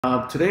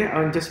Today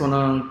I just want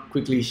to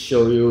quickly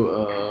show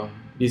you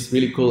this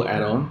really cool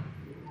add-on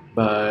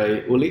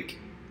by Uhlik.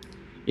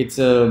 It's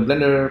a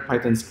Blender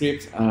Python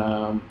script.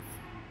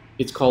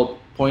 It's called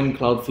Point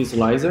Cloud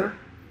Visualizer,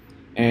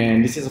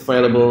 and this is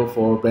available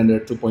for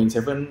Blender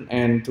 2.7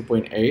 and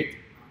 2.8.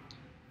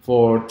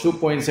 For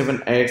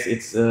 2.7x,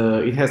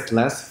 it has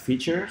less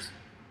features,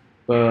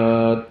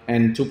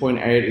 and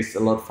 2.8 is a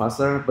lot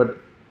faster. But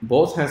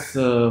both has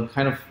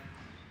kind of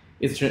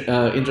it's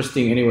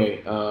interesting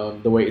anyway,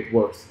 the way it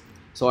works.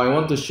 So I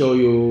want to show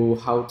you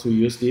how to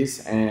use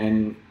this,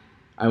 and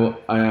I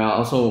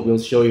also will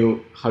show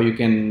you how you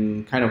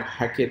can kind of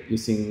hack it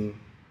using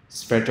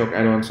SVerchok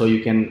add-on, so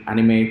you can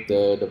animate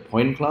the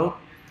point cloud.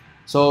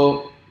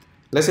 So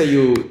let's say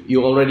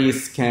you already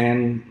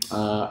scan,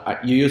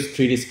 you use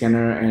 3D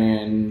scanner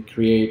and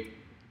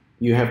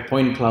you have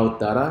point cloud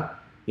data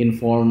in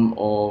form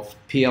of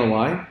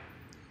PLY.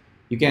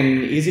 You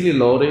can easily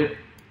load it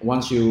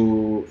once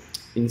you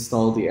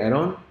install the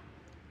add-on.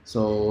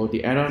 So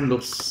the add-on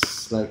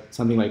looks like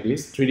something like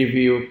this: 3D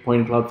View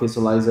Point Cloud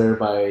Visualizer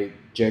by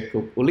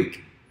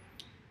Uhlik.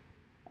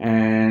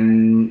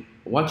 And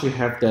once you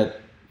have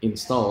that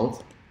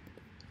installed,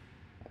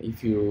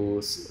 if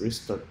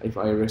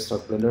I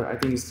restart Blender, I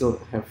think you still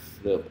have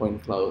the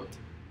point cloud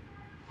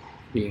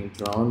being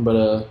drawn,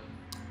 but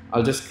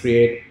I'll just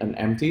create an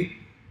empty.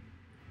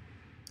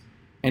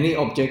 Any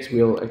objects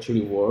will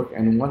actually work,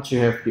 and once you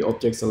have the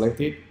object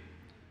selected,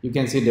 you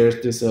can see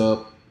there's this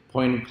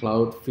point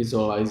cloud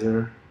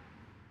visualizer.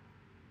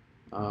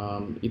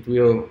 It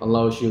will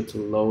allow you to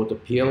load the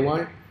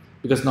PLY,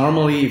 because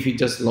normally if you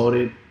just load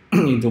it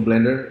into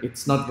Blender,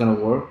 it's not gonna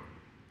work.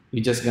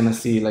 You're just gonna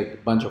see like a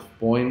bunch of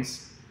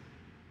points.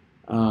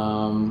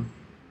 So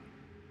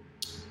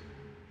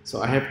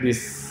I have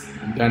this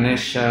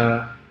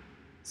Ganesha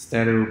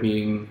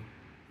statue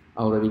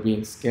already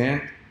being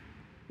scanned.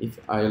 If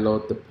I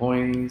load the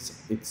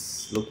points,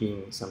 it's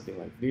looking something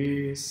like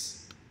this.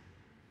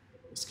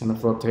 It's kind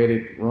of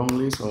rotated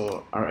wrongly,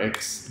 so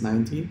RX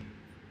 90,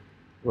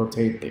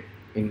 rotate it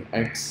in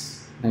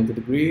X 90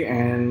 degree,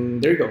 and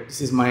there you go.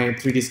 This is my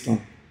 3D scan.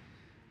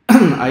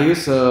 I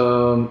use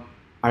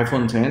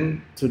iPhone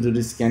 10 to do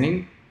the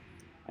scanning,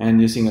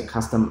 and using a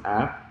custom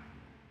app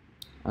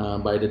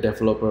by the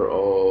developer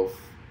of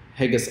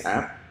Heges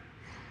App.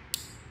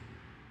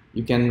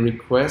 You can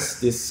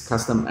request this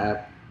custom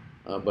app,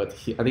 but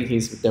I think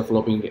he's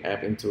developing the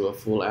app into a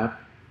full app.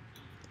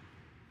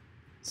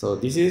 So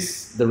this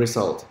is the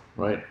result,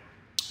 right?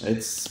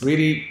 It's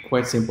really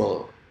quite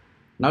simple.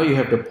 Now you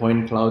have the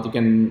point cloud. You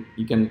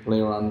can play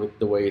around with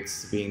the way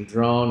it's being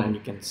drawn, and you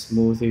can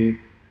smooth it.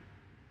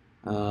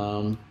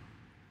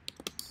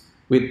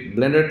 With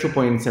Blender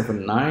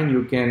 2.79,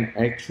 you can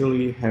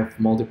actually have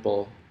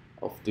multiple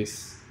of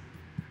this.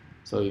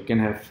 So you can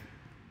have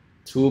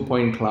 2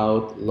 point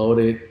cloud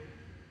loaded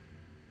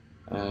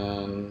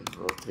and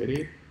rotate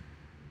it,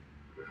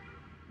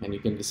 and you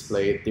can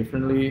display it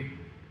differently,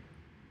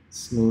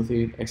 smooth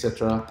it,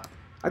 etc.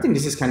 I think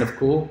this is kind of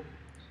cool.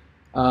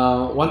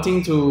 One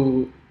thing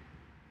to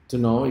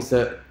know is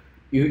that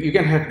you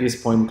can have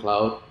this point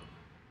cloud,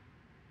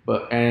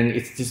 and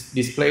it's just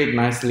displayed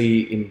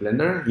nicely in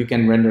Blender. You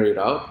can render it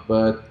out,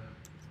 but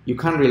you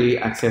can't really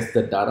access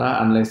the data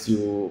unless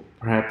you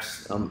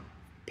perhaps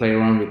play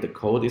around with the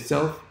code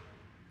itself.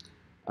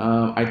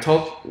 I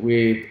talked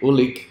with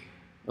Uhlik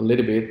a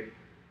little bit.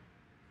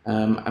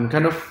 I'm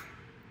kind of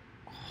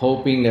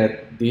hoping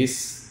that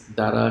this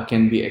data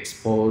can be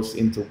exposed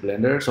into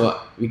Blender, so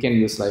we can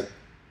use like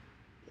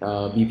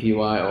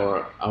BPY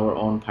or our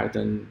own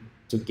Python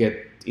to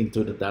get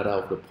into the data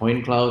of the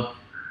point cloud.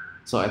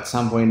 So at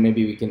some point,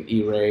 maybe we can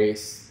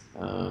erase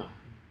the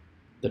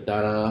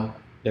data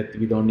that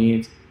we don't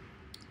need.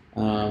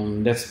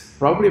 That's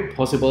probably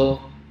possible.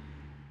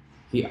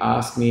 He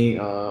asked me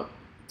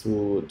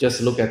to just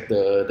look at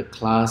the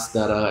class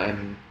data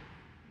and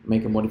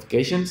make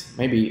modifications.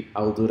 Maybe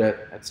I'll do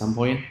that at some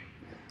point.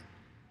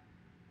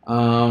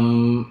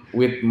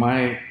 With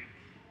my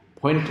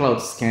point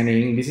cloud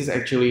scanning, this is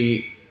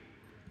actually,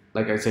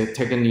 like I said,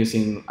 taken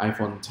using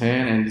iPhone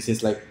 10, and this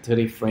is like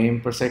 30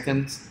 frames per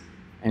second,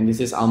 and this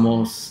is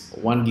almost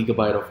 1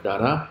 gigabyte of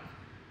data.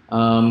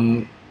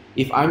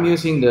 If I'm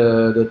using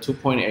the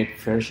 2.8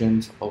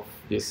 versions of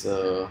this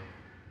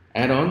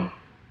add-on,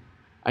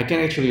 I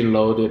can actually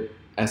load it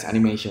as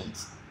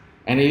animations,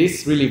 and it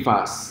is really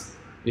fast.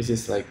 This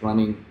is like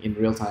running in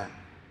real time.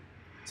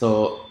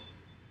 So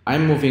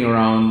I'm moving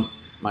around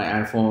my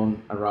iPhone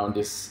around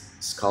this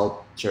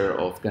sculpture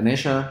of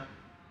Ganesha,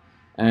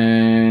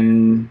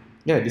 and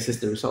yeah, this is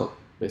the result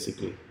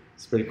basically.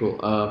 It's pretty cool.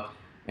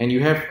 And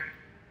you have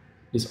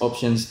these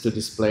options to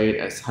display it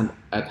as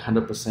at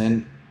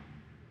 100%.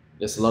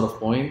 There's a lot of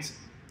points,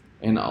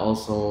 and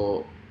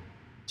also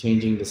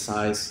changing the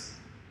size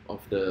of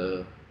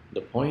the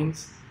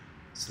points.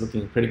 It's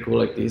looking pretty cool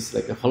like this,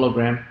 like a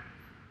hologram.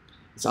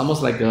 It's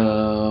almost like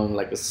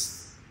a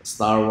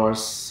Star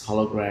Wars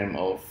hologram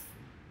of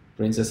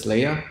Princess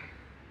Leia.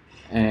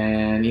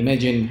 And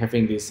imagine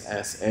having this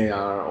as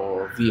AR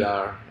or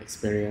VR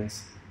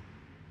experience.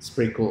 It's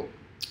pretty cool.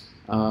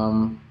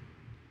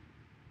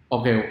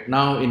 Okay,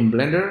 now in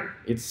Blender,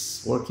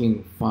 it's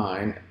working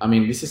fine. I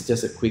mean, this is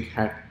just a quick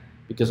hack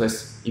because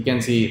as you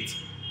can see, it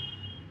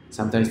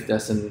sometimes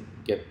doesn't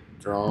get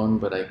drawn,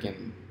 but I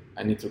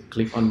need to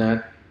click on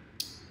that.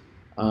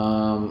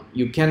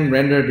 You can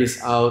render this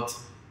out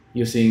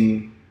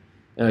using,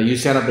 you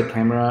set up the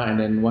camera, and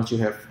then once you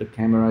have the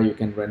camera, you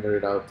can render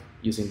it out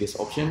using these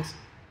options.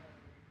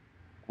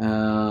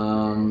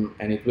 And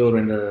it will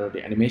render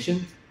the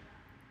animation.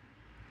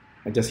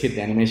 I just hit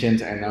the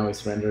animations and now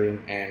it's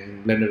rendering,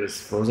 and Blender is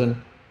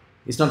frozen.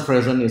 It's not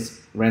frozen, it's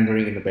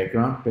rendering in the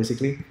background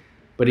basically.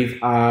 But if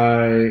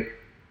I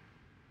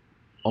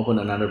open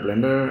another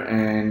Blender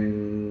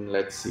and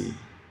let's see,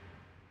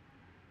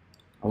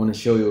 I want to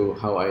show you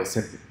how I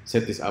set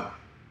this up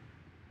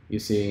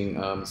using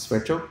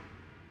SVerchok.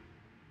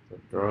 So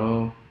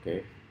draw,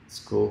 okay, it's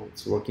cool,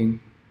 it's working.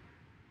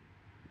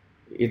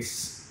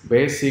 It's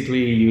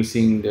basically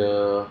using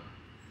the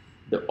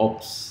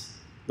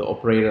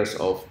operators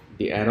of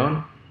the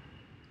add-on.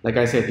 Like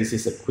I said, this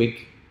is a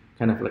quick,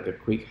 kind of like a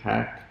quick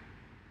hack.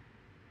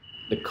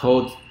 The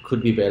code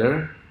could be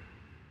better,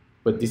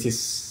 but this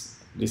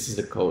is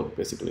the code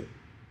basically.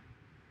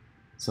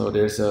 So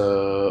there's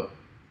a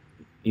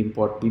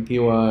import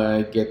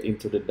bpy, get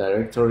into the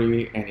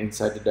directory, and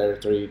inside the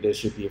directory there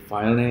should be a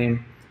file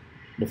name.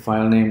 The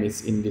file name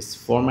is in this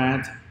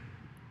format,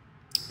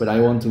 but I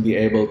want to be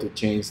able to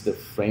change the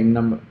frame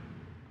number,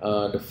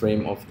 the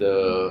frame of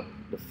the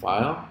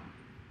file,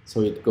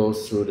 so it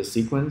goes through the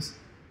sequence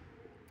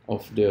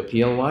of the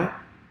PLY.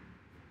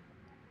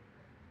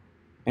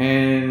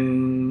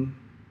 And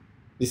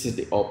this is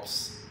the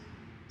ops.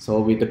 So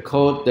with the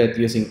code that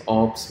using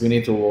ops, we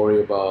need to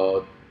worry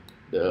about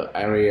the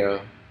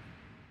area,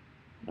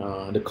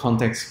 the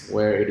context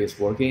where it is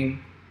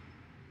working.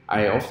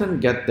 I often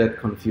get that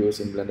confused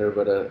in Blender,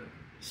 but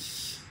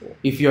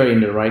if you are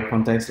in the right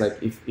context, like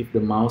if the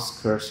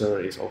mouse cursor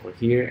is over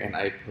here and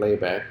I play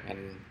back,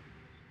 and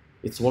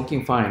it's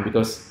working fine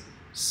because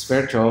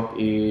SVerchok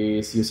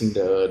is using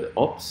the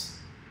ops,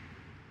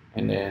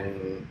 and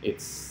then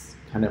it's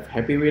kind of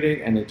happy with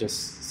it and it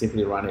just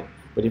simply run it.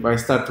 But if I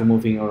start to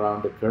moving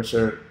around the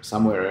cursor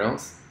somewhere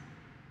else,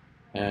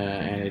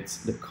 and it's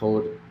the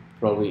code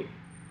probably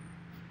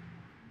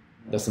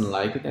doesn't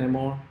like it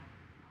anymore,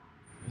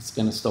 it's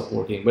gonna stop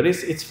working. But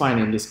it's fine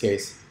in this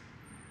case.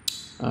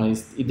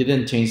 It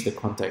didn't change the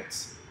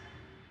context.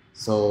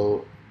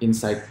 So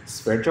inside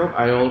SVerchok,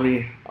 I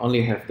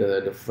only have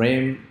the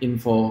frame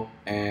info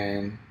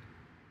and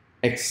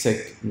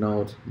exec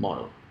node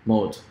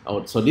mode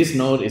out. So this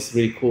node is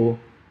really cool.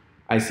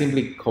 I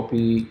simply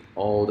copy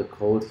all the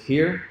code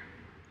here,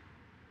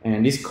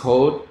 and this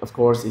code, of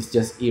course, is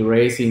just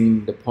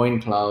erasing the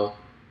point cloud,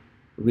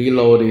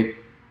 reload it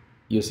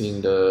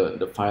using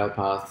the file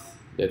path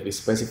that we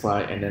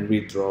specify, and then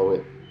redraw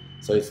it.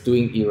 So it's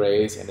doing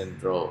erase and then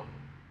draw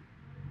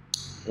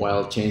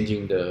while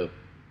changing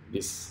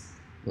this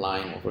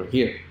line over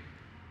here.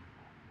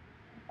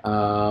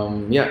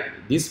 Yeah,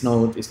 this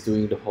node is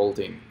doing the whole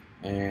thing,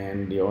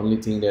 and the only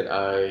thing that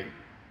I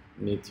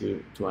need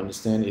to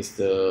understand is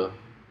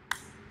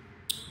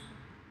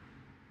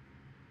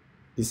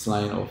this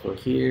line over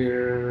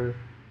here,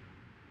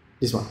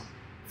 this one,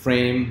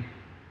 frame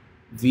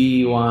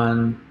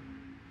v1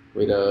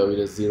 with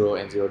a 0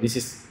 and 0. This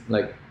is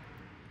like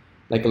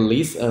a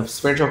list.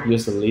 SVerchok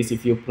use a list.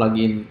 If you plug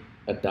in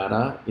a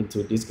data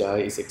into this guy,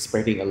 it's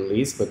expecting a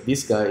list, but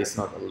this guy is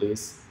not a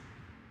list.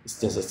 It's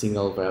just a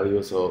single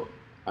value. So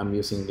I'm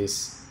using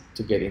this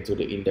to get into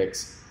the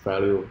index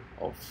value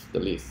of the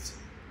list.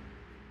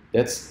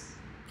 That's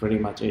pretty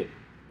much it.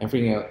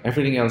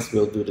 Everything else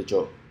will do the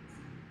job.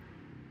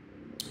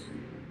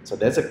 So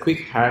that's a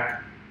quick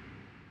hack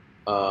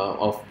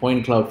of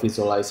point cloud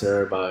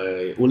visualizer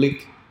by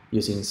Uhlik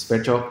using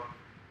SVerchok.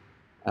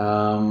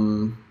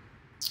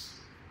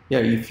 Yeah,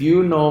 if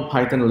you know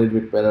Python a little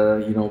bit better,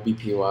 you know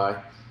BPY,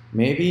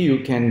 maybe you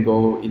can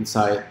go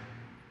inside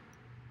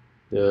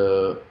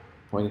the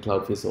point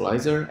cloud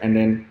visualizer and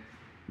then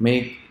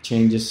make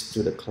changes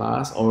to the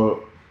class,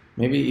 or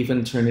maybe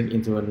even turn it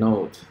into a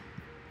node.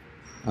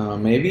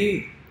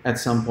 Maybe at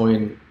some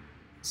point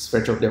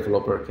SVerchok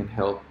developer can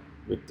help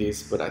with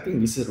this, but I think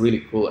this is a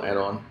really cool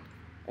add-on,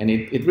 and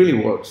it really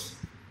works.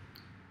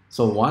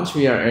 So once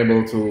we are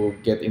able to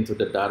get into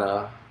the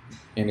data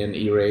and then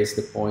erase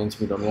the points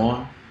we don't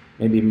want,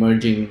 maybe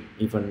merging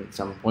even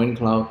some point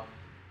cloud,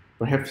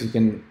 perhaps you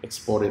can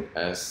export it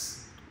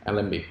as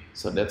Alembic.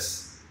 So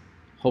that's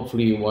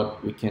hopefully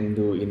what we can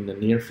do in the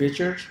near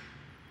future.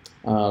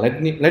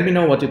 Let me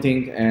know what you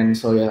think, and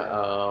so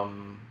yeah,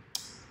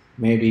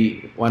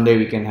 maybe one day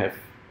we can have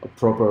a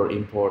proper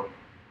import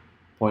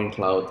point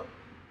cloud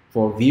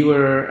for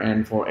viewer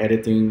and for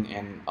editing,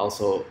 and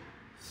also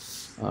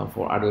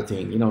for other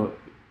things. You know,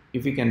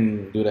 if we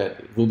can do that,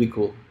 it will be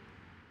cool.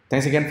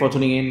 Thanks again for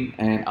tuning in,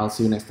 and I'll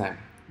see you next time.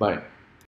 Bye.